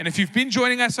And if you've been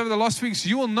joining us over the last weeks,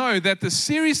 you will know that the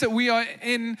series that we are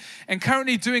in and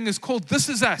currently doing is called This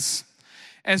Is Us.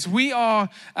 As we are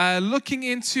looking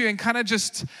into and kind of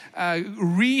just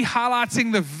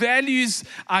re-highlighting the values,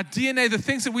 our DNA, the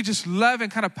things that we just love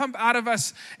and kind of pump out of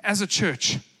us as a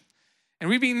church. And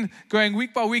we've been going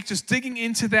week by week, just digging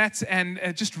into that and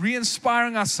just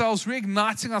re-inspiring ourselves,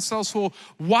 reigniting ourselves for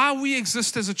why we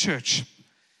exist as a church.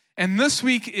 And this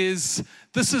week is,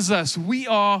 This Is Us. We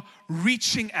are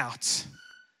reaching out.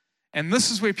 And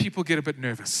this is where people get a bit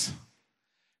nervous.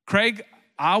 Craig,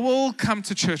 I will come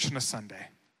to church on a Sunday.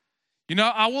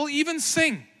 I will even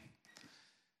sing.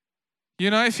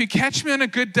 If you catch me on a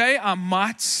good day, I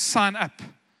might sign up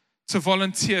to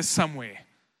volunteer somewhere.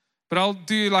 But I'll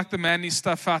do like the manly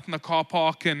stuff out in the car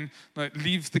park and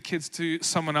leave the kids to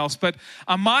someone else. But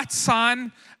I might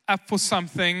sign up for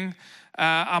something.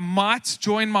 I might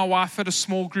join my wife at a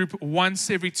small group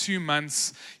once every 2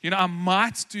 months. I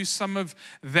might do some of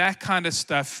that kind of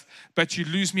stuff, but you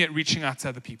lose me at reaching out to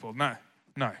other people. No.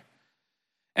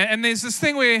 And there's this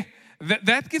thing where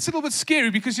that gets a little bit scary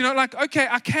because, okay,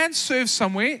 I can serve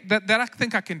somewhere that I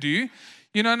think I can do.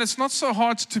 And it's not so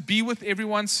hard to be with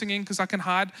everyone singing because I can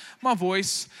hide my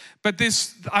voice. But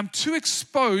I'm too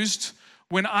exposed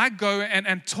when I go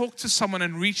and talk to someone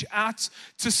and reach out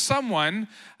to someone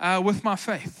with my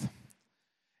faith.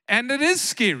 And it is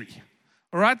scary,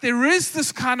 all right? There is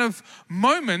this kind of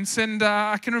moments, and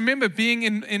I can remember being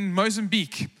in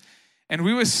Mozambique. And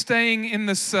we were staying in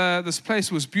this place.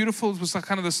 It was beautiful. It was like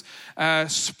kind of this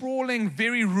sprawling,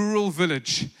 very rural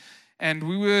village. And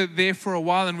we were there for a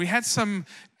while, and we had some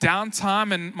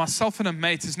downtime, and myself and a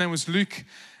mate, his name was Luke,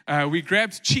 we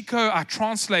grabbed Chico, our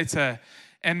translator,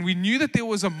 and we knew that there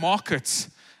was a market,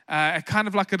 kind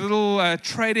of like a little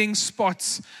trading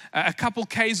spot, a couple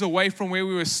Ks away from where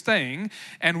we were staying,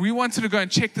 and we wanted to go and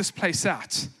check this place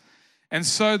out. And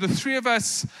so the three of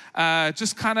us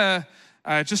just try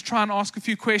and ask a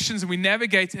few questions, and we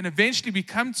navigate, and eventually we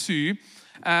come to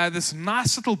this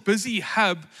nice little busy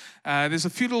hub. There's a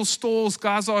few little stalls.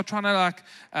 Guys are trying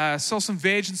to sell some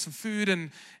veg and some food and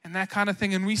that kind of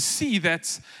thing. And we see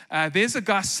that there's a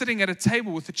guy sitting at a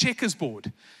table with a checkers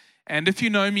board. And if you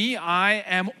know me, I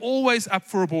am always up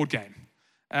for a board game.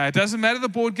 It doesn't matter the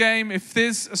board game. If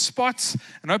there's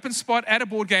an open spot at a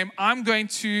board game, I'm going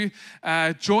to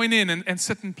join in and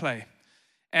sit and play.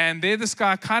 And there this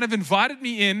guy kind of invited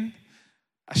me in.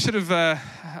 I should have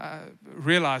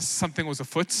realized something was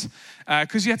afoot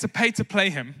because you had to pay to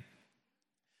play him.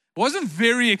 It wasn't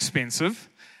very expensive,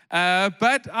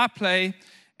 but I play.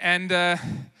 And I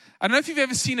don't know if you've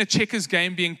ever seen a checkers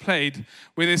game being played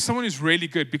where there's someone who's really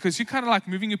good because you're kind of like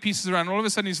moving your pieces around. And all of a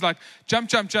sudden he's like, jump,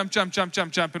 jump, jump, jump, jump,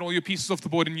 jump, jump, and all your pieces off the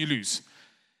board and you lose.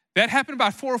 That happened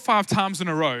about 4 or 5 times in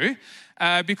a row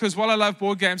because while I love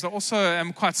board games, I also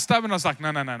am quite stubborn. I was like,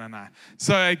 no.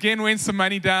 So again, went some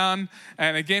money down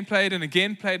and again played and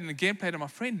again played and again played. And my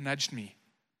friend nudged me.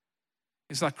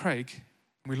 He's like, Craig,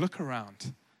 we look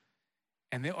around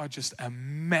and there are just a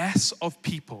mass of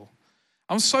people.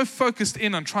 I'm so focused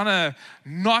in on trying to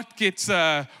not get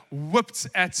whipped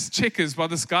at checkers by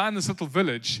this guy in this little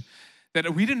village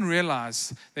that we didn't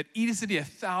realize that easily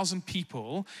 1,000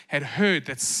 people had heard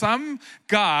that some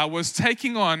guy was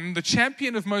taking on the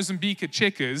champion of Mozambique at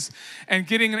checkers and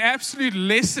getting an absolute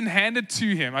lesson handed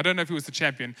to him. I don't know if he was the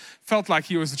champion. Felt like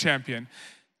he was the champion.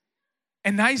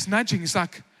 And now he's nudging. He's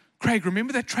like, Craig,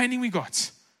 remember that training we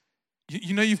got?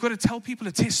 You've got to tell people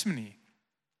a testimony.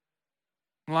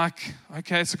 I'm like,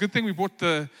 okay, it's a good thing we bought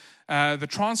the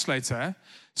translator.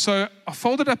 So I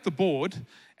folded up the board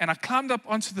and I climbed up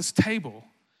onto this table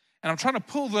and I'm trying to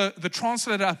pull the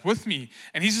translator up with me.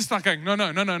 And he's just like going, no.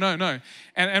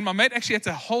 And my mate actually had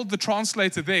to hold the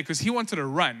translator there because he wanted to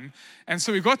run. And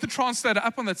so we got the translator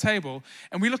up on the table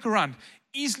and we look around.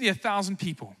 Easily 1,000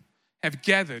 people have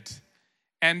gathered.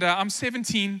 And I'm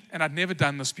 17 and I'd never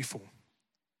done this before.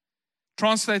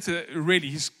 Translator, really,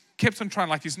 he's kept on trying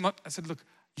like he's not. I said, look,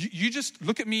 you just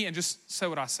look at me and just say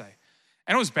what I say.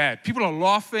 And it was bad. People are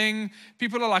laughing.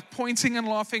 People are like pointing and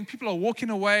laughing. People are walking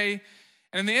away.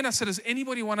 And in the end, I said, does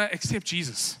anybody want to accept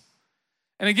Jesus?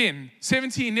 And again,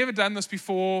 17, never done this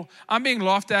before. I'm being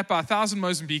laughed at by 1,000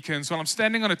 Mozambicans while I'm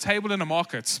standing on a table in a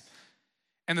market.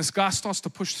 And this guy starts to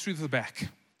push through to the back.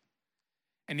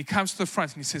 And he comes to the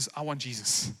front and he says, I want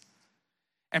Jesus.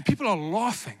 And people are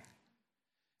laughing.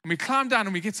 And we climb down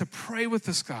and we get to pray with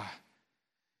this guy.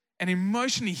 And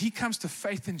emotionally, he comes to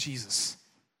faith in Jesus.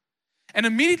 And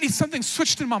immediately something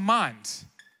switched in my mind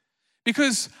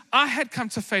because I had come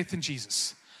to faith in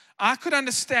Jesus. I could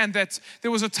understand that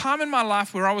there was a time in my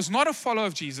life where I was not a follower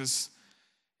of Jesus.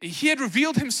 He had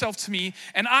revealed himself to me,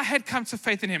 and I had come to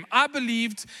faith in him. I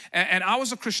believed, and I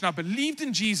was a Christian. I believed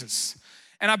in Jesus.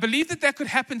 And I believed that that could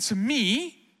happen to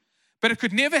me, but it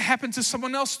could never happen to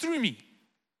someone else through me.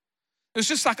 It was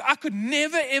just like I could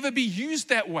never, ever be used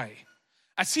that way.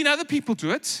 I'd seen other people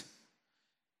do it,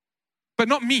 but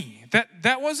not me.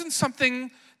 That wasn't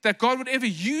something that God would ever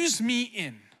use me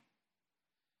in.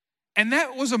 And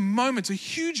that was a moment, a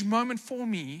huge moment for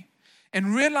me,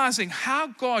 and realizing how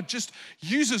God just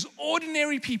uses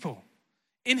ordinary people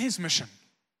in his mission.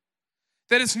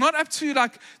 That it's not up to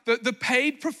like the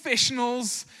paid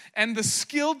professionals and the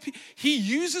skilled. He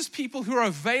uses people who are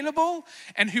available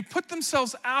and who put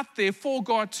themselves out there for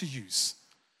God to use.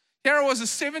 Here I was, a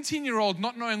 17-year-old,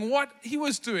 not knowing what he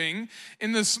was doing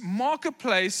in this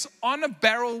marketplace on a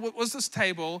barrel. What was this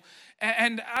table?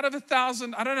 And out of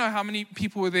 1,000, I don't know how many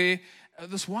people were there,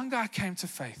 this one guy came to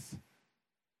faith.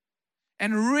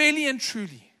 And really and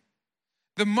truly,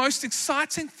 the most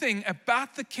exciting thing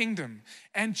about the kingdom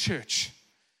and church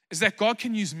is that God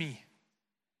can use me,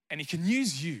 and he can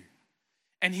use you,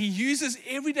 and he uses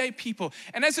everyday people.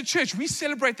 And as a church, we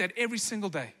celebrate that every single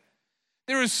day.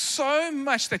 There is so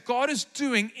much that God is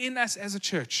doing in us as a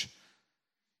church.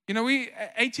 You know, we,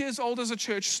 8 years old as a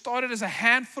church, started as a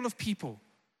handful of people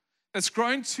that's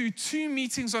grown to 2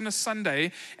 meetings on a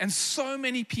Sunday and so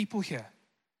many people here.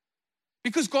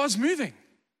 Because God's moving.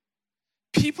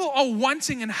 People are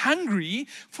wanting and hungry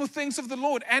for things of the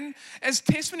Lord. And as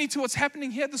testimony to what's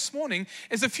happening here this morning,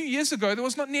 is a few years ago, there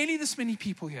was not nearly this many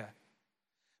people here.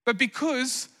 But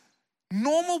because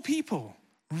normal people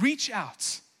reach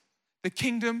out, the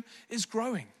kingdom is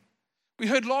growing. We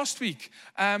heard last week,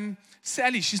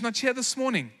 Sally, she's not here this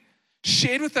morning,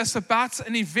 shared with us about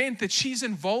an event that she's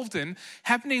involved in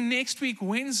happening next week,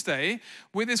 Wednesday,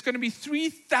 where there's going to be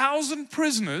 3,000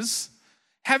 prisoners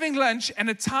having lunch and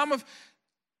a time of,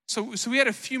 so we had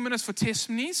a few minutes for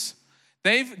testimonies.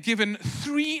 They've given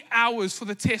 3 hours for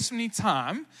the testimony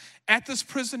time at this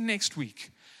prison next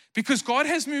week. Because God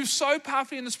has moved so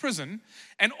powerfully in this prison,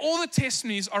 and all the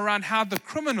testimonies are around how the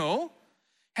criminal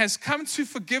has come to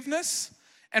forgiveness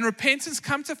and repentance,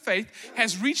 come to faith,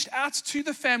 has reached out to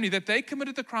the family that they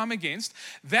committed the crime against.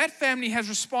 That family has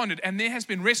responded, and there has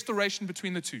been restoration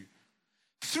between the two.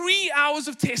 3 hours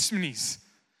of testimonies.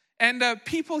 And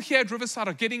people here at Riverside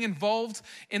are getting involved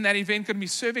in that event, going to be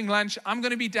serving lunch. I'm going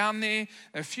to be down there.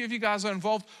 A few of you guys are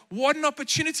involved. What an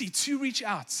opportunity to reach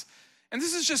out. And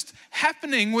this is just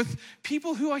happening with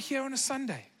people who are here on a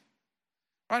Sunday.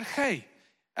 Right? Hey,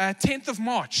 10th of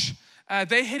March,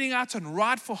 they're heading out on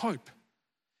Ride for Hope.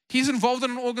 He's involved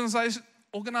in an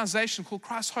organization called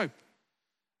Christ Hope,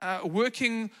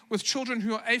 working with children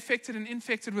who are affected and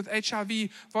infected with HIV,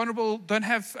 vulnerable, don't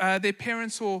have their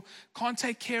parents or can't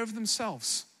take care of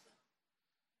themselves.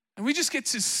 And we just get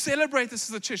to celebrate this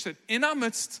as a church, that in our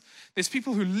midst, there's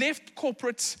people who left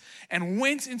corporate and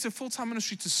went into full-time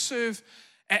ministry to serve,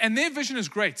 and their vision is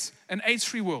great, an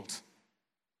AIDS-free world.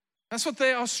 That's what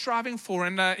they are striving for.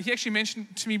 And he actually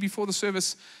mentioned to me before the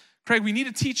service, Craig, we need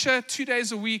a teacher 2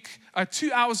 days a week,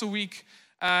 2 hours a week,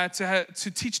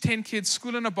 to teach 10 kids,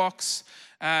 school in a box.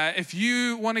 If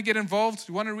you want to get involved,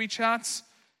 you want to reach out,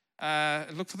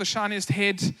 look for the shiniest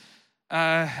head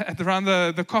around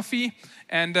the coffee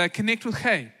and connect with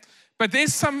Kay. But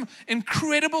there's some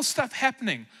incredible stuff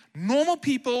happening. Normal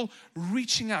people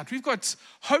reaching out. We've got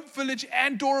Hope Village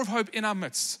and Door of Hope in our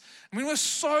midst. I mean, we're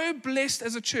so blessed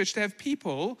as a church to have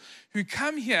people who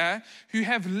come here who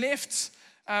have left,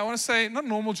 I want to say, not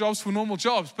normal jobs for normal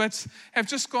jobs, but have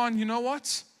just gone, you know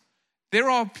what? There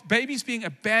are babies being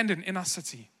abandoned in our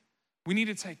city. We need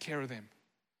to take care of them.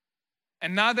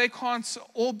 And now they can't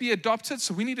all be adopted,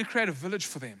 so we need to create a village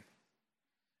for them.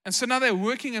 And so now they're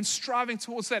working and striving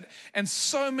towards that. And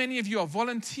so many of you are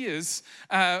volunteers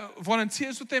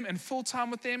with them and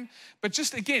full-time with them. But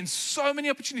just again, so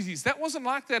many opportunities. That wasn't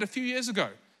like that a few years ago.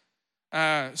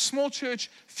 Small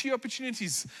church, few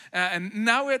opportunities. And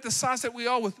now we're at the size that we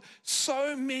are with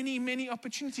so many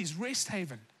opportunities. Rest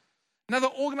Haven, another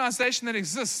organization that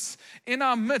exists in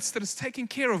our midst that is taking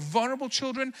care of vulnerable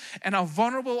children and our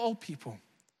vulnerable old people,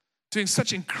 doing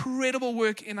such incredible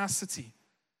work in our city.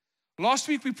 Last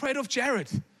week we prayed off Jared,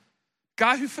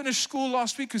 guy who finished school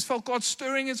last week, who's felt God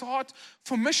stirring his heart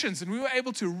for missions, and we were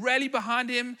able to rally behind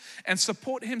him and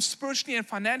support him spiritually and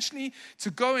financially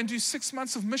to go and do 6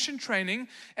 months of mission training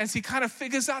as he kind of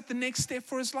figures out the next step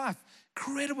for his life.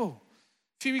 Incredible.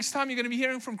 A few weeks' time, you're going to be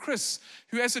hearing from Chris,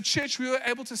 who as a church, we were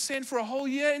able to send for a whole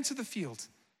year into the field.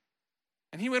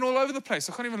 And he went all over the place.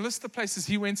 I can't even list the places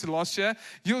he went to last year.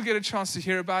 You'll get a chance to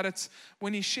hear about it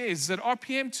when he shares. At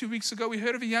RPM 2 weeks ago, we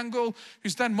heard of a young girl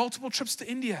who's done multiple trips to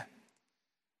India.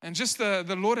 And just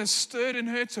the Lord has stirred in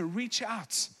her to reach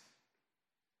out.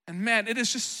 And man, it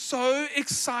is just so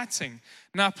exciting.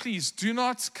 Now, please do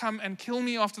not come and kill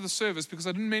me after the service because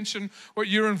I didn't mention what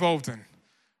you're involved in.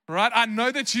 Right? I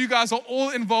know that you guys are all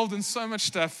involved in so much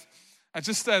stuff.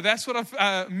 That's what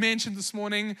I've mentioned this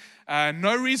morning.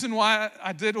 No reason why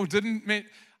I did or didn't.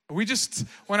 We just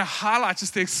want to highlight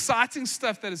just the exciting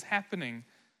stuff that is happening.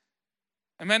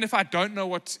 And man, if I don't know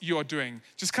what you are doing,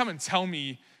 just come and tell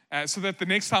me so that the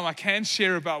next time I can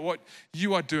share about what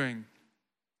you are doing.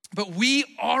 But we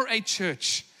are a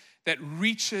church that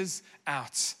reaches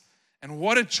out. And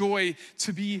what a joy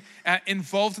to be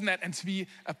involved in that and to be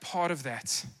a part of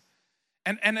that.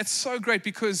 And it's so great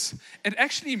because it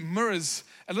actually mirrors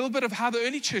a little bit of how the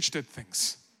early church did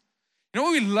things. You know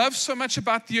what we love so much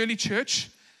about the early church?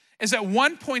 Is at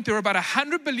one point there were about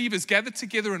 100 believers gathered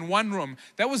together in one room.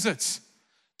 That was it.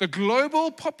 The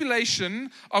global population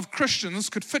of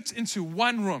Christians could fit into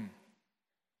one room.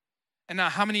 And now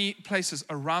how many places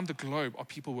around the globe are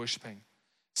people worshiping?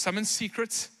 Some in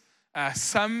secret,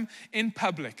 some in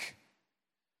public.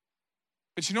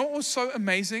 But you know what was so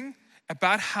amazing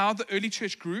about how the early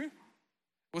church grew? It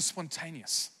was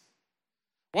spontaneous.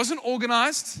 It wasn't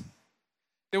organized.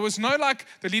 There was no like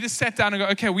the leaders sat down and go,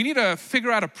 okay, we need to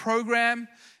figure out a program.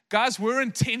 Guys, we're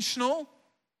intentional.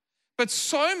 But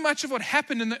so much of what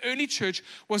happened in the early church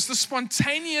was the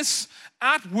spontaneous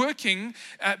outworking.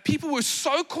 People were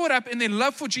so caught up in their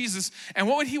love for Jesus and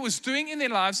what he was doing in their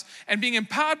lives and being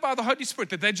empowered by the Holy Spirit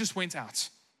that they just went out.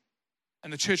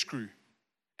 And the church grew.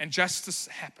 And justice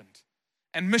happened.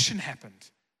 And mission happened.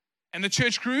 And the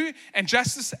church grew, and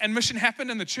justice and mission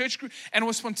happened, and the church grew, and it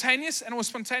was spontaneous,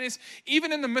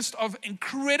 even in the midst of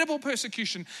incredible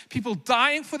persecution, people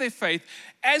dying for their faith.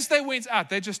 As they went out,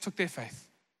 they just took their faith.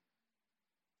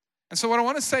 And so what I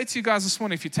want to say to you guys this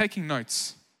morning, if you're taking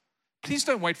notes, please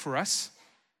don't wait for us.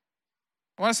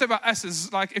 What I say about us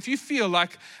is like, if you feel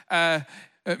like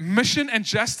mission and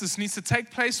justice needs to take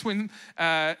place when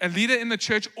a leader in the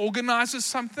church organizes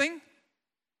something,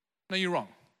 no, you're wrong.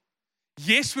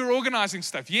 Yes, we're organizing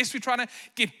stuff. Yes, we're trying to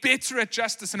get better at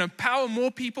justice and empower more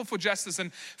people for justice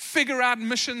and figure out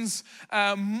missions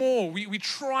more. We're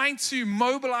trying to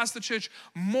mobilize the church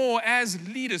more as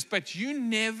leaders, but you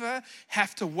never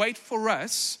have to wait for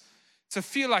us to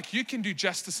feel like you can do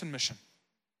justice and mission.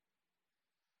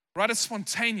 Right? It's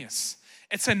spontaneous.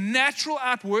 It's a natural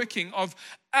outworking of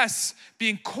us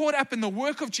being caught up in the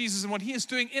work of Jesus and what he is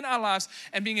doing in our lives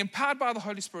and being empowered by the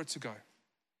Holy Spirit to go.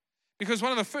 Because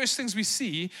one of the first things we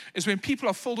see is when people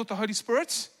are filled with the Holy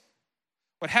Spirit,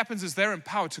 what happens is they're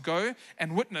empowered to go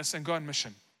and witness and go on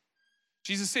mission.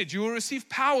 Jesus said, you will receive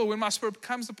power when my Spirit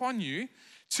comes upon you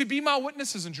to be my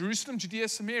witnesses in Jerusalem, Judea,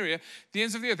 Samaria, the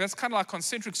ends of the earth. That's kind of like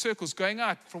concentric circles going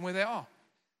out from where they are.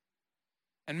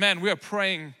 And man, we are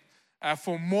praying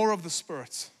for more of the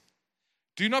Spirit.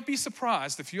 Do not be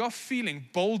surprised if you are feeling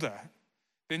bolder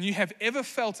than you have ever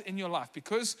felt in your life,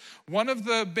 because one of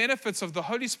the benefits of the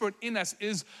Holy Spirit in us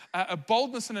is a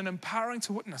boldness and an empowering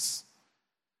to witness.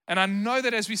 And I know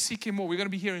that as we seek him more, we're going to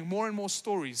be hearing more and more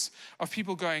stories of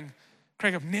people going,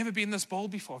 Craig, I've never been this bold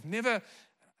before.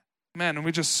 And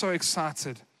we're just so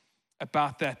excited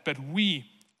about that. But we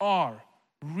are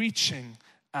reaching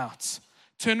out.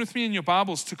 Turn with me in your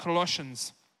Bibles to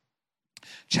Colossians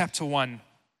chapter 1.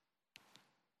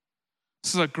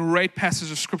 This is a great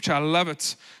passage of scripture. I love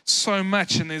it so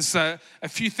much. And there's a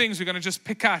few things we're going to just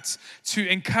pick out to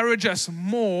encourage us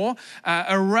more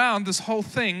around this whole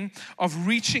thing of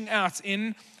reaching out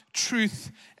in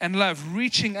truth and love.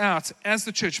 Reaching out as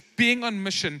the church, being on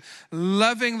mission,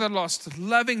 loving the lost,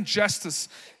 loving justice,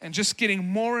 and just getting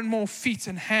more and more feet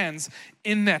and hands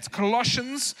in that.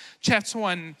 Colossians chapter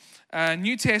 1,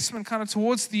 New Testament, kind of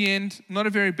towards the end, not a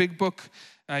very big book.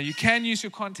 You can use your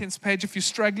contents page if you're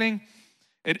struggling.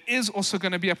 It is also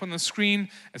going to be up on the screen.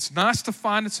 It's nice to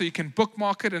find it so you can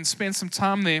bookmark it and spend some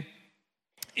time there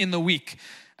in the week.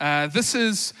 This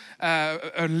is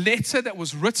a letter that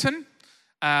was written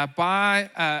by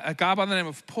a guy by the name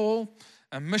of Paul,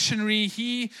 a missionary.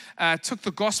 He took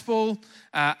the gospel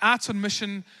out on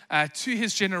mission to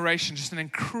his generation. Just an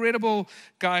incredible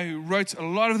guy who wrote a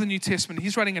lot of the New Testament.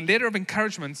 He's writing a letter of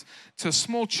encouragement to a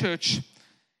small church.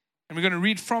 And we're going to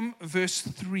read from verse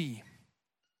 3.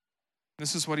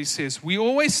 This is what he says. We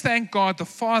always thank God, the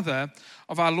Father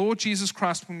of our Lord Jesus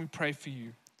Christ, when we pray for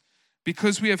you,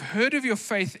 because we have heard of your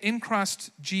faith in Christ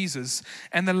Jesus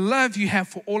and the love you have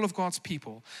for all of God's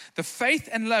people, the faith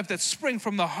and love that spring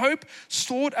from the hope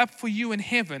stored up for you in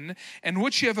heaven, and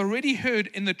which you have already heard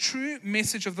in the true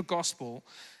message of the gospel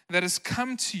that has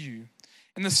come to you.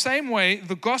 In the same way,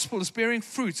 the gospel is bearing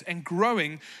fruit and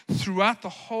growing throughout the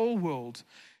whole world,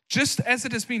 just as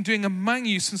it has been doing among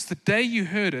you since the day you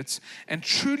heard it and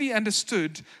truly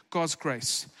understood God's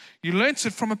grace. You learnt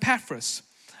it from Epaphras,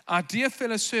 our dear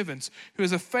fellow servant, who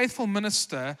is a faithful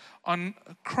minister on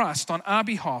Christ on our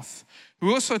behalf,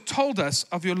 who also told us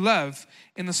of your love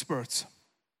in the Spirit.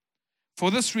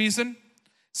 For this reason,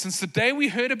 since the day we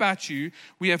heard about you,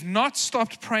 we have not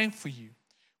stopped praying for you.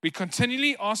 We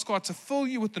continually ask God to fill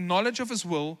you with the knowledge of His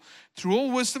will through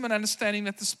all wisdom and understanding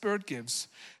that the Spirit gives,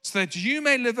 so that you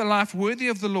may live a life worthy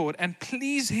of the Lord and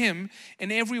please Him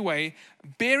in every way,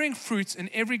 bearing fruit in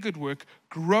every good work,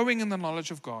 growing in the knowledge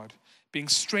of God, being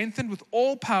strengthened with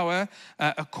all power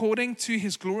according to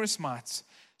His glorious might,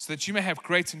 so that you may have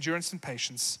great endurance and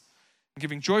patience, and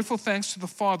giving joyful thanks to the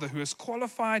Father who has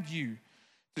qualified you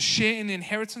to share in the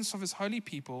inheritance of His holy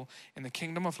people in the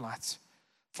kingdom of light.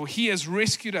 For He has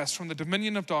rescued us from the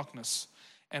dominion of darkness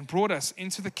and brought us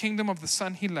into the kingdom of the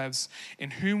Son He loves, in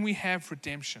whom we have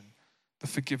redemption, the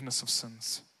forgiveness of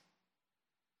sins.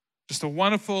 Just a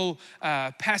wonderful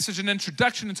passage and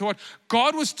introduction into what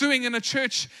God was doing in a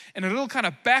church in a little kind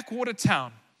of backwater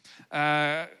town.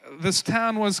 This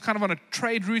town was kind of on a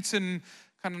trade route in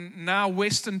kind of now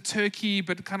Western Turkey,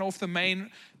 but kind of off the main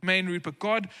route. But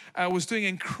God was doing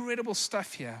incredible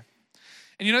stuff here.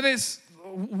 And you know,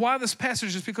 why this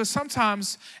passage is because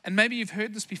sometimes, and maybe you've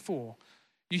heard this before,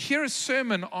 you hear a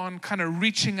sermon on kind of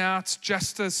reaching out,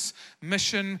 justice,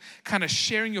 mission, kind of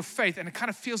sharing your faith, and it kind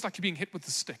of feels like you're being hit with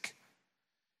a stick.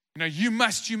 You know, you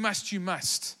must. And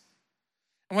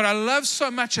what I love so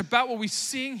much about what we're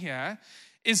seeing here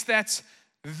is that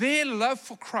their love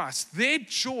for Christ, their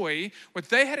joy, what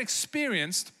they had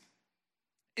experienced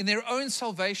in their own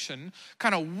salvation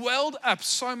kind of welled up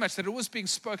so much that it was being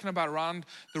spoken about around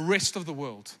the rest of the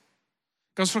world.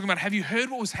 God was talking about, have you heard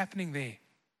what was happening there?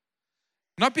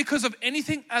 Not because of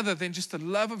anything other than just the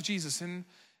love of Jesus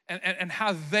and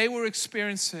how they were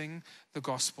experiencing the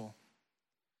gospel.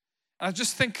 And I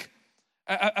just think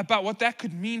about what that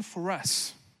could mean for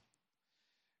us.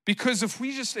 Because if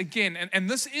we just, again, and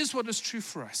this is what is true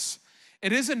for us,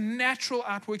 it is a natural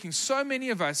outworking. So many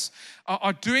of us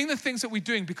are doing the things that we're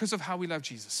doing because of how we love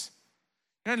Jesus.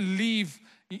 You don't leave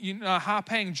a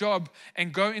high-paying job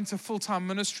and go into full-time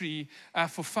ministry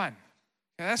for fun.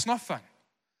 Okay, that's not fun.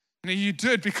 You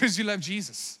do it because you love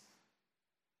Jesus.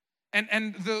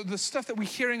 And the stuff that we're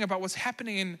hearing about what's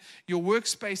happening in your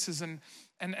workspaces and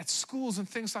at schools and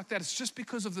things like that, it's just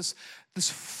because of this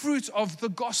fruit of the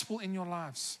gospel in your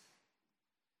lives.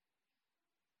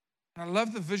 And I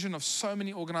love the vision of so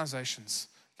many organizations.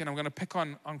 Again, I'm going to pick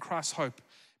on Christ Hope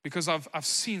because I've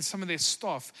seen some of their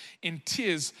staff in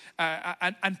tears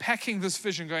unpacking this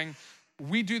vision, going,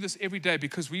 we do this every day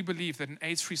because we believe that an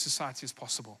AIDS-free society is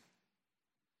possible.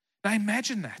 Now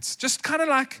imagine that. Just kind of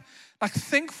like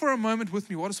think for a moment with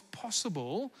me what is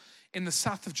possible in the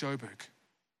south of Joburg.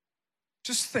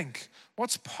 Just think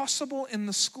what's possible in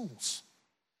the schools.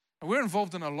 And we're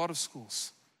involved in a lot of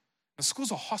schools. The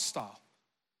schools are hostile.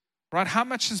 Right? How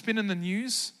much has been in the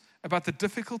news about the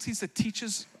difficulties that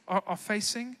teachers are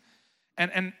facing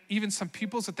and even some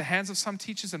pupils at the hands of some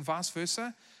teachers and vice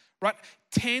versa? Right?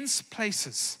 Tense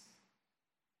places.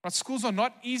 Right? Schools are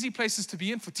not easy places to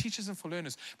be in for teachers and for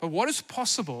learners. But what is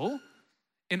possible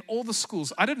in all the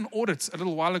schools? I did an audit a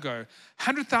little while ago.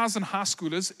 100,000 high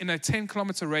schoolers in a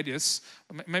 10-kilometer radius,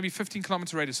 maybe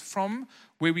 15-kilometer radius from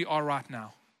where we are right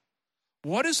now.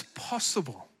 What is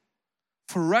possible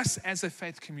for us as a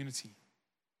faith community?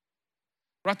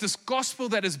 Right, this gospel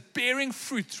that is bearing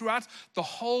fruit throughout the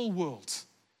whole world.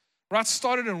 Right,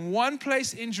 started in one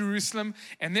place in Jerusalem,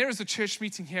 and there is a church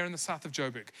meeting here in the south of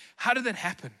Joburg. How did that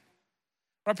happen?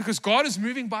 Right, because God is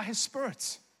moving by His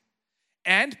Spirit,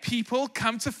 and people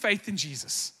come to faith in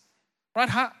Jesus. Right,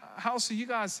 how else are you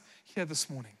guys here this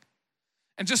morning?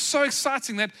 And just so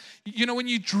exciting that, you know, when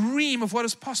you dream of what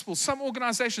is possible, some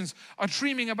organizations are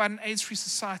dreaming about an AIDS-free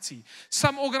society.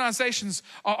 Some organizations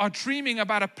are dreaming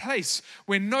about a place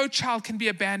where no child can be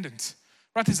abandoned.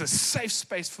 Right? There's a safe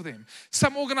space for them.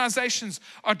 Some organizations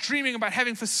are dreaming about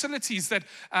having facilities that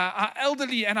our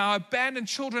elderly and our abandoned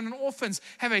children and orphans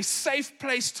have a safe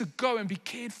place to go and be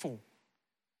cared for.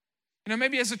 You know,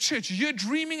 maybe as a church, you're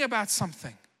dreaming about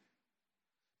something.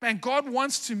 Man, God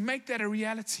wants to make that a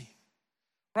reality.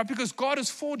 Right? Because God is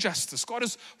for justice. God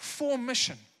is for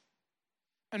mission.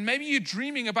 And maybe you're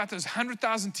dreaming about those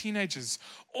 100,000 teenagers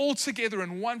all together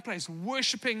in one place,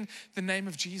 worshiping the name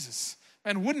of Jesus.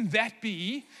 And wouldn't that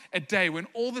be a day when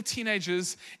all the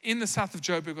teenagers in the south of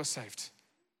Joburg are saved?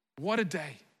 What a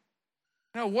day.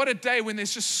 You know, what a day when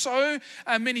there's just so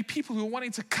many people who are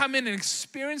wanting to come in and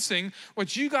experiencing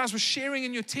what you guys were sharing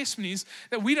in your testimonies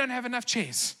that we don't have enough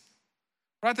chairs.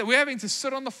 right? That we're having to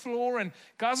sit on the floor and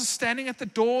guys are standing at the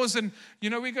doors and,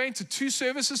 we're going to 2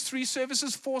 services, 3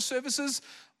 services, 4 services,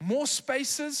 more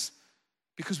spaces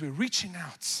because we're reaching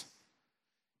out.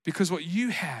 Because what you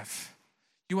have,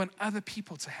 you want other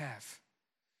people to have.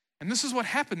 And this is what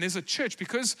happened. There's a church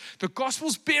because the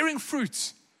gospel's bearing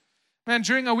fruit. Man,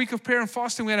 during our week of prayer and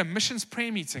fasting, we had a missions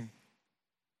prayer meeting.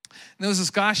 And there was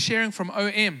this guy sharing from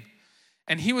OM.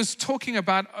 And he was talking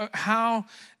about how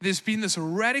there's been this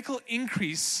radical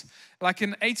increase. Like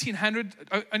in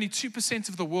 1800, only 2%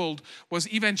 of the world was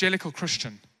evangelical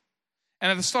Christian.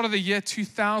 And at the start of the year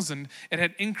 2000, it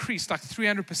had increased like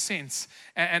 300%.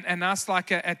 And now it's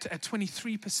like at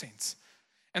 23%.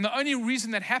 And the only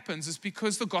reason that happens is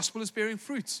because the gospel is bearing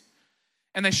fruit.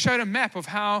 And they showed a map of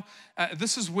how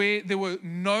this is where there were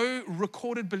no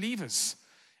recorded believers.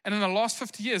 And in the last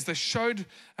 50 years, they showed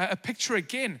a picture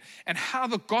again and how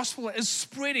the gospel is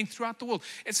spreading throughout the world.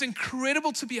 It's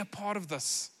incredible to be a part of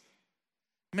this.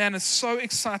 Man, it's so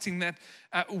exciting that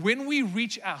when we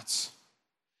reach out,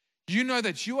 you know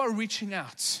that you are reaching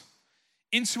out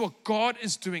into what God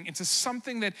is doing, into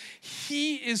something that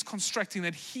He is constructing,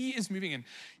 that He is moving in.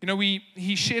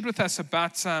 He shared with us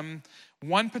about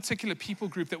one particular people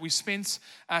group that we spent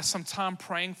some time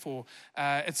praying for.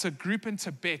 It's a group in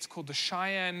Tibet called the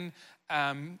Cheyenne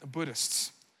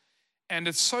Buddhists. And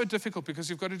it's so difficult because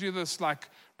you've got to do this like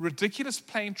ridiculous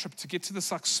plane trip to get to this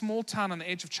like small town on the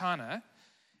edge of China.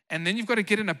 And then you've got to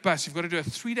get in a bus. You've got to do a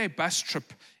 3-day bus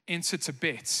trip into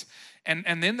Tibet.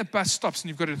 And then the bus stops and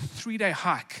you've got a 3-day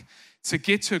hike to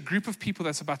get to a group of people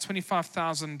that's about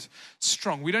 25,000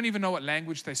 strong. We don't even know what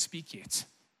language they speak yet.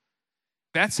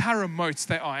 That's how remote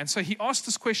they are. And so he asked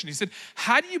this question. He said,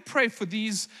 how do you pray for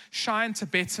these Cheyenne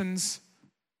Tibetans?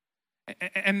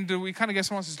 And we kind of get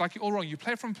some answers like, you're all wrong. You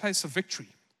pray from a place of victory.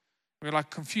 We're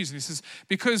like confused. And he says,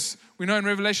 because we know in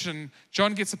Revelation,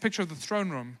 John gets a picture of the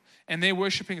throne room and they're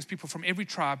worshiping as people from every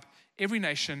tribe, every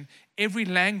nation, every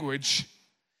language.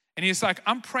 And he's like,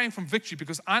 I'm praying from victory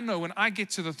because I know when I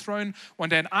get to the throne one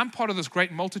day and I'm part of this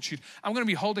great multitude, I'm going to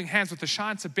be holding hands with the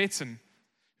Cheyenne Tibetan.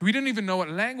 We don't even know what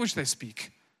language they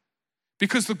speak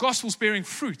because the gospel's bearing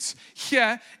fruit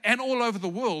here and all over the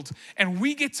world, and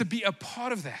we get to be a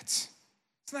part of that.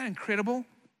 Isn't that incredible?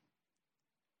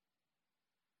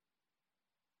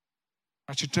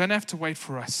 But you don't have to wait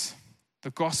for us. The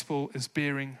gospel is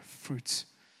bearing fruit.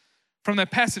 From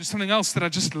that passage, something else that I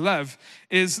just love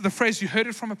is the phrase, you heard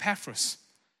it from Epaphras.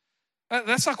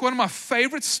 That's like one of my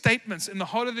favorite statements in the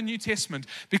whole of the New Testament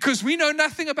because we know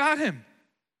nothing about him.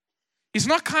 He's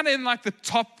not kind of in like the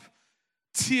top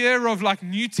tier of like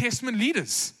New Testament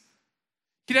leaders.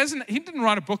 He didn't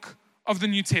write a book of the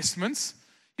New Testament.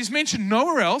 He's mentioned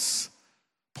nowhere else.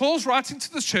 Paul's writing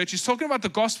to this church. He's talking about the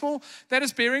gospel that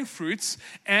is bearing fruits.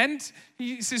 And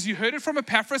he says, you heard it from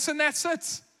Epaphras and that's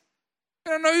it.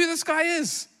 I don't know who this guy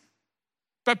is.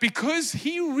 But because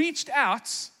he reached out,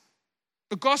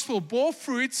 the gospel bore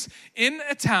fruits in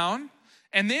a town.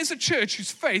 And there's a church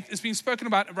whose faith is being spoken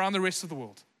about around the rest of the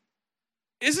world.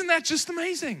 Isn't that just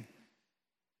amazing?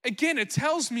 Again, it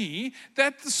tells me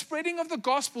that the spreading of the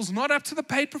gospel is not up to the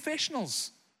paid professionals.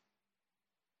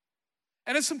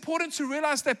 And it's important to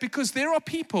realize that because there are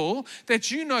people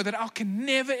that you know that I can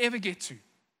never, ever get to.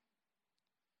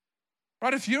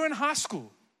 Right? If you're in high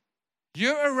school,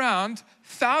 you're around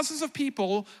thousands of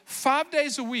people 5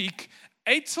 days a week,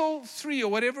 8 till 3 or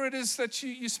whatever it is that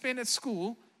you spend at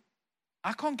school,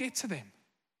 I can't get to them.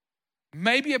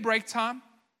 Maybe a break time.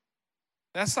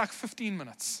 That's like 15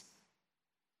 minutes.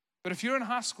 But if you're in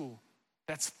high school,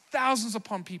 that's thousands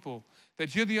upon people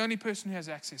that you're the only person who has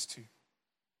access to.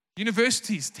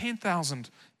 Universities, 10,000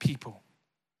 people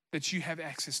that you have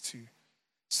access to.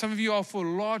 Some of you are for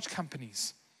large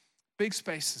companies, big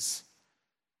spaces.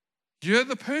 You're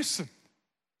the person.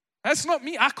 That's not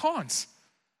me. I can't.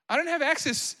 I don't have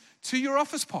access to your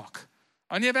office park.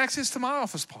 I only have access to my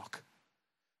office park.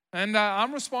 And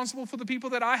I'm responsible for the people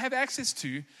that I have access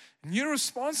to. And you're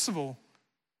responsible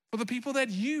for the people that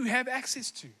you have access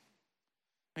to.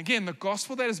 Again, the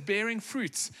gospel that is bearing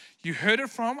fruits. You heard it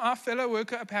from our fellow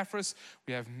worker Epaphras.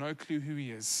 We have no clue who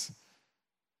he is.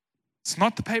 It's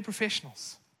not the paid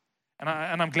professionals. And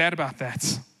I'm glad about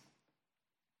that.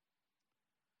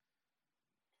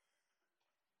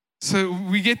 So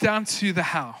we get down to the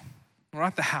how. All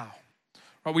right, the how.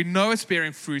 Right, we know it's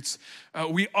bearing fruits.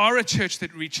 We are a church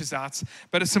that reaches out,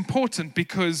 but it's important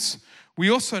because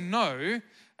we also know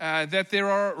that there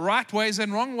are right ways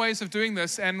and wrong ways of doing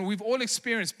this, and we've all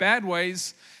experienced bad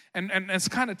ways, and it's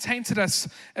kind of tainted us.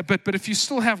 But if you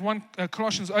still have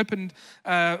Colossians opened,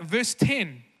 verse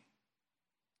 10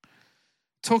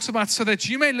 talks about so that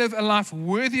you may live a life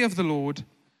worthy of the Lord,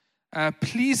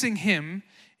 pleasing Him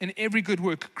in every good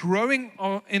work, growing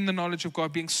in the knowledge of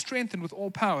God, being strengthened with all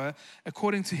power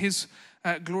according to His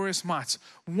glorious might.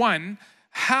 One,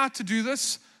 how to do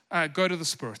this? Go to the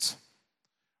Spirit,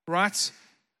 right?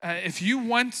 If you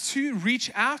want to reach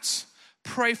out,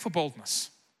 pray for boldness.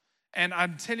 And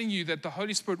I'm telling you that the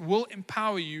Holy Spirit will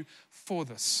empower you for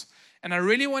this. And I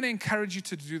really want to encourage you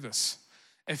to do this.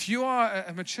 If you are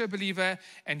a mature believer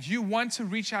and you want to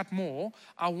reach out more,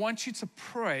 I want you to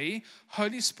pray,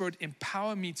 Holy Spirit,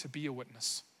 empower me to be a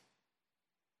witness.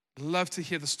 Love to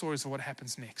hear the stories of what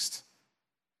happens next.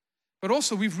 But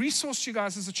also, we've resourced you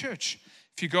guys as a church.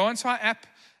 If you go onto our app,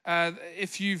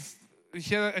 if you've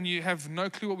here and you have no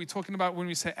clue what we're talking about when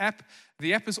we say app,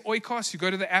 the app is Oikos. You go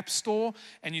to the app store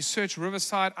and you search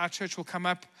Riverside, our church will come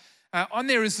up. On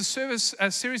there is the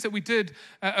series that we did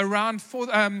around for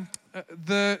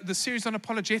the series on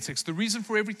apologetics, the reason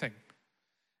for everything.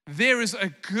 There is a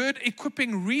good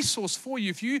equipping resource for you.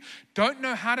 If you don't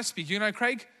know how to speak,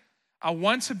 Craig, I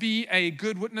want to be a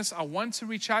good witness. I want to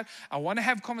reach out. I want to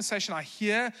have conversation. I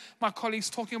hear my colleagues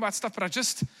talking about stuff, but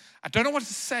I don't know what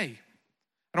to say.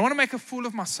 I don't want to make a fool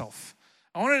of myself.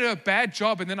 I want to do a bad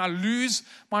job and then I lose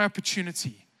my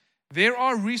opportunity. There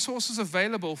are resources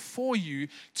available for you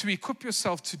to equip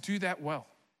yourself to do that well.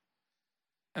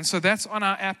 And so that's on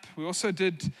our app. We also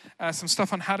did some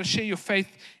stuff on how to share your faith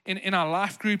in our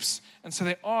life groups. And so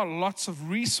there are lots of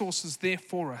resources there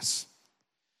for us.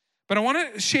 But I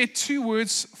want to share 2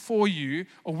 words for you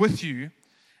or with you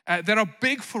that are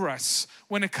big for us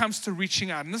when it comes to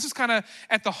reaching out. And this is kind of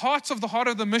at the heart of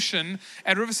the mission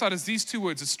at Riverside is these 2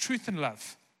 words. It's truth and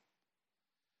love.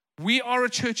 We are a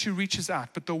church who reaches out,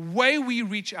 but the way we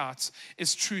reach out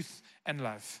is truth and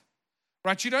love.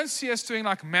 Right? You don't see us doing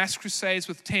like mass crusades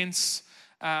with tents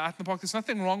out in the park. There's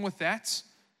nothing wrong with that.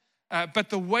 But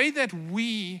the way that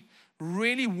we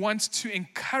really want to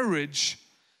encourage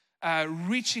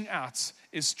reaching out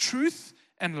is truth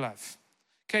and love.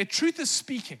 Okay, truth is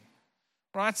speaking,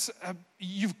 right?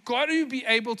 You've got to be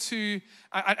able to,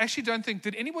 I actually don't think,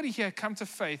 did anybody here come to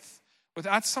faith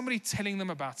without somebody telling them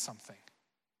about something?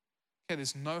 Okay,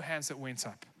 there's no hands that went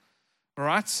up, all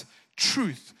right?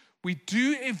 Truth. We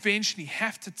do eventually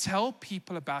have to tell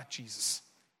people about Jesus.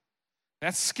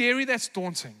 That's scary, that's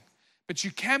daunting, but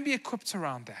you can be equipped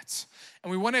around that. And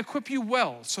we want to equip you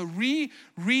well. So read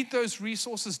those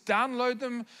resources, download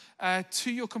them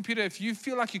to your computer. If you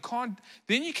feel like you can't,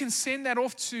 then you can send that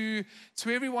off to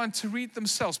everyone to read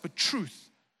themselves. But truth,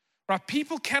 right?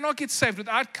 People cannot get saved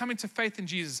without coming to faith in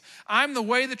Jesus. I'm the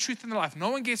way, the truth, and the life. No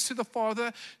one gets to the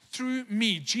Father through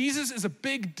me. Jesus is a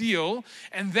big deal,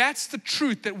 and that's the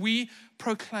truth that we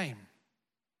proclaim,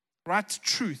 right?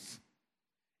 Truth.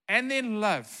 And then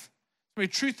love. So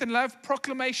truth and love,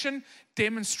 proclamation,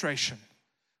 demonstration.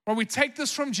 Well, we take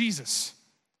this from Jesus.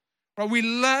 Well, we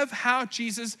love how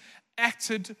Jesus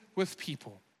acted with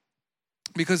people.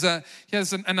 Because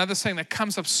here's another saying that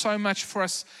comes up so much for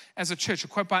us as a church, a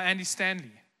quote by Andy Stanley.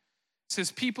 It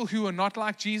says, people who are not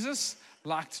like Jesus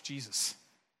liked Jesus.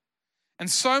 And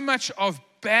so much of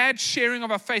bad sharing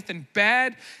of our faith and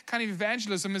bad kind of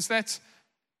evangelism is that,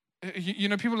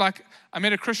 people like, I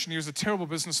met a Christian, he was a terrible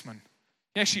businessman.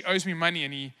 He actually owes me money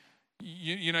and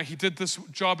he did this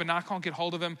job and I can't get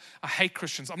hold of him. I hate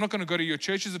Christians. I'm not going to go to your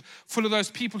churches full of those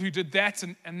people who did that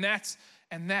and that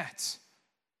and that.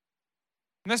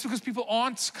 And that's because people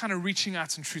aren't kind of reaching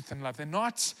out in truth and love. They're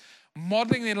not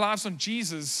modeling their lives on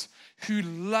Jesus who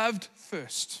loved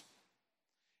first.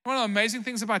 One of the amazing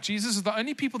things about Jesus is the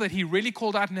only people that he really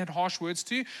called out and had harsh words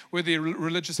to were the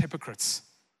religious hypocrites.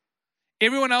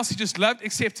 Everyone else he just loved,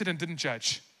 accepted, and didn't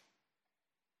judge.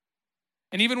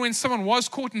 And even when someone was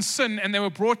caught in sin and they were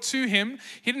brought to him,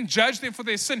 he didn't judge them for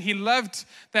their sin. He loved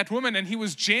that woman and he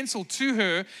was gentle to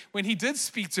her when he did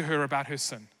speak to her about her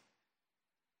sin.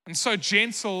 And so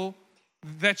gentle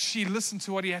that she listened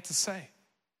to what he had to say.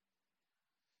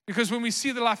 Because when we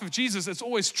see the life of Jesus, it's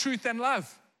always truth and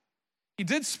love. He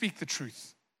did speak the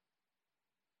truth.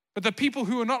 But the people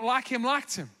who were not like him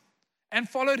liked him and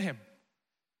followed him.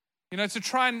 To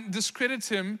try and discredit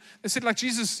him, they said, like,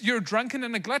 Jesus, you're a drunken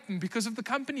and a glutton because of the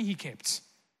company he kept.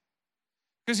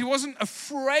 Because he wasn't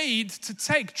afraid to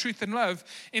take truth and love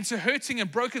into hurting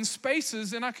and broken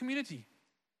spaces in our community,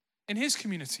 in his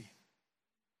community.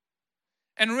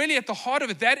 And really at the heart of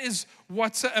it, that is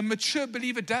what a mature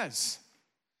believer does,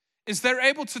 is they're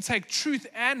able to take truth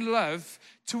and love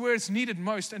to where it's needed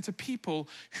most and to people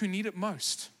who need it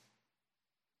most.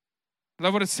 I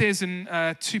love what it says in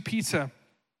 2 Peter.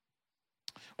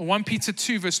 1 Peter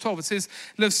 2 verse 12, it says,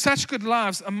 live such good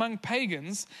lives among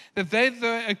pagans that they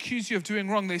accuse you of doing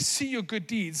wrong, they see your good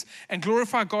deeds and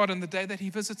glorify God on the day that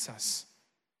he visits us.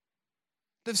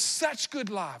 live such good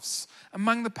lives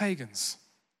among the pagans.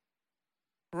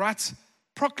 Right?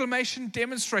 Proclamation,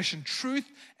 demonstration,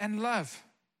 truth, and love.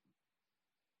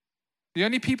 The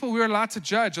only people we're allowed to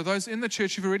judge are those in the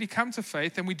church who've already come to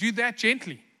faith, and we do that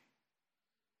gently.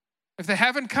 If they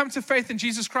haven't come to faith in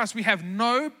Jesus Christ, we have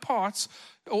no parts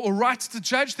or rights to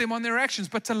judge them on their actions,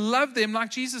 but to love them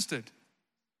like Jesus did.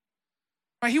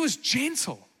 Right? He was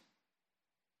gentle.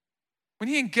 When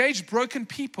he engaged broken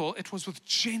people, it was with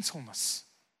gentleness,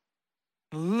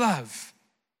 love.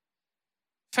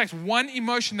 In fact, one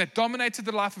emotion that dominated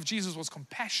the life of Jesus was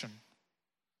compassion.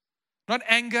 Not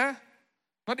anger,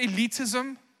 not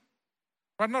elitism,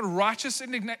 right? Not righteous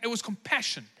indignation. It was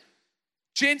compassion.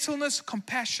 Gentleness,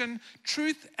 compassion,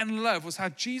 truth, and love was how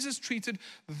Jesus treated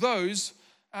those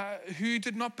who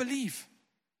did not believe.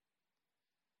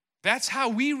 That's how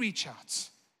we reach out.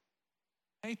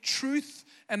 Okay? Truth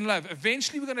and love.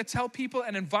 Eventually, we're going to tell people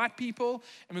and invite people,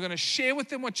 and we're going to share with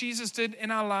them what Jesus did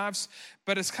in our lives,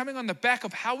 but it's coming on the back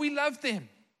of how we love them.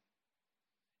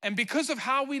 And because of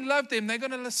how we love them, they're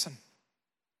going to listen.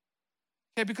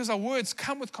 Okay, because our words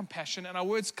come with compassion, and our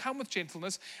words come with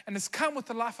gentleness, and it's come with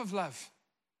the life of love.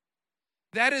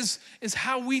 That is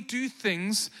how we do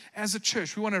things as a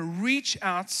church. We want to reach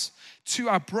out to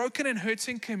our broken and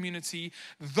hurting community,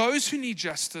 those who need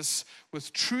justice,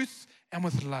 with truth and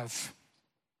with love.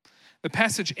 The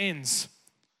passage ends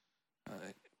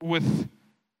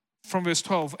from verse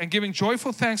 12, and giving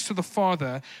joyful thanks to the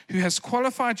Father who has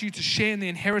qualified you to share in the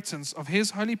inheritance of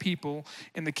his holy people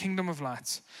in the kingdom of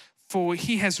light. For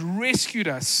he has rescued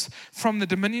us from the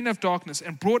dominion of darkness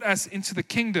and brought us into the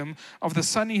kingdom of the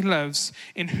Son he loves,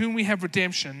 in whom we have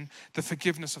redemption, the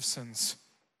forgiveness of sins.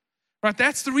 Right,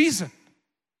 that's the reason.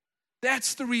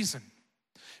 That's the reason.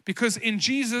 Because in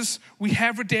Jesus, we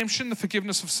have redemption, the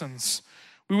forgiveness of sins.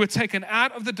 We were taken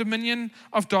out of the dominion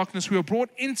of darkness. We were brought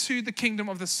into the kingdom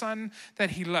of the Son that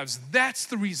he loves. That's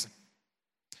the reason.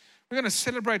 We're going to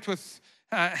celebrate with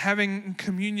having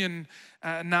communion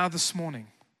now this morning.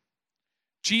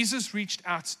 Jesus reached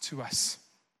out to us.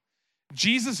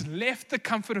 Jesus left the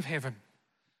comfort of heaven,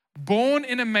 born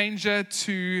in a manger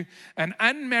to an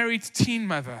unmarried teen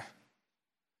mother,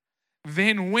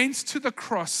 then went to the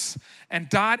cross and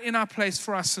died in our place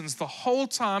for our sins. The whole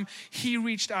time he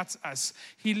reached out to us.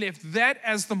 He left that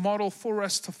as the model for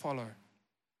us to follow.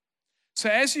 So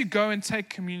as you go and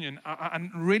take communion, I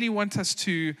really want us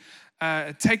to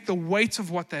take the weight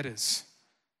of what that is.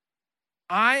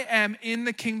 I am in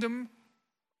the kingdom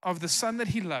of the Son that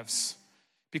he loves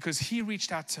because he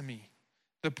reached out to me.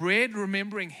 The bread,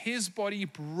 remembering his body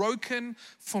broken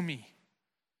for me.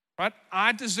 Right?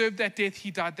 I deserved that death. He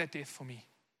died that death for me.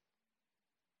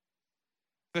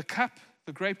 The cup,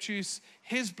 the grape juice,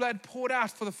 his blood poured out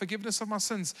for the forgiveness of my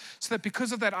sins, so that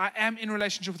because of that, I am in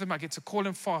relationship with him. I get to call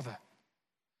him Father.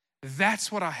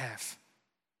 That's what I have.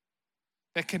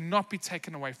 That cannot be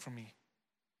taken away from me.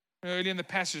 Earlier in the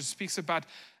passage, it speaks about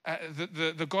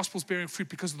the Gospels bearing fruit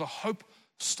because of the hope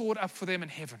stored up for them in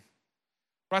heaven.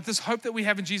 Right? This hope that we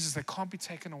have in Jesus that can't be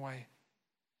taken away.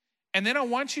 And then I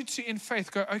want you to, in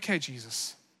faith, go, okay,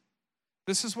 Jesus,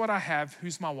 this is what I have.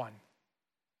 Who's my one?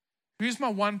 Who's my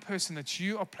one person that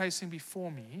you are placing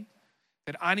before me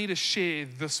that I need to share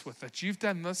this with, that you've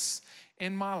done this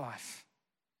in my life?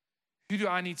 Who do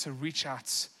I need to reach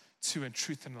out to in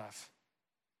truth and love?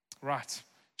 Right.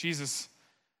 Jesus,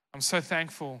 I'm so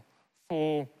thankful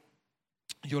for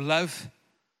your love.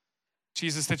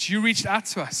 Jesus, that you reached out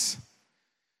to us.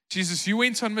 Jesus, you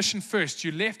went on mission first.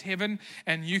 You left heaven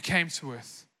and you came to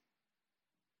earth.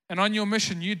 And on your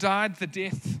mission, you died the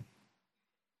death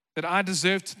that I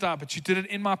deserved to die, but you did it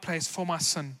in my place for my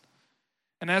sin.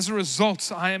 And as a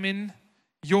result, I am in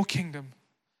your kingdom.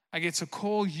 I get to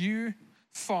call you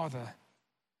Father.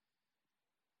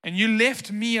 And you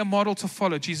left me a model to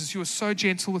follow. Jesus, you were so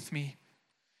gentle with me.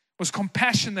 It was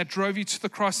compassion that drove you to the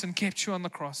cross and kept you on the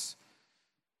cross.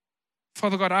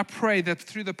 Father God, I pray that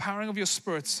through the powering of your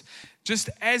spirits, just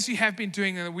as you have been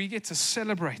doing, that we get to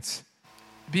celebrate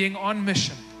being on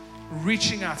mission,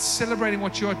 reaching out, celebrating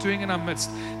what you are doing in our midst,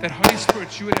 that Holy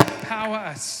Spirit, you would empower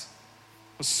us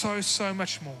for so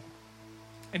much more.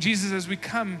 And Jesus, as we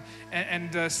come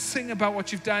and sing about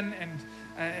what you've done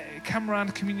and come around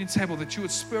the communion table, that you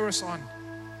would spur us on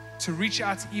to reach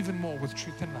out even more with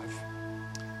truth and love.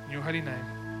 In your holy name,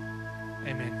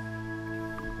 amen.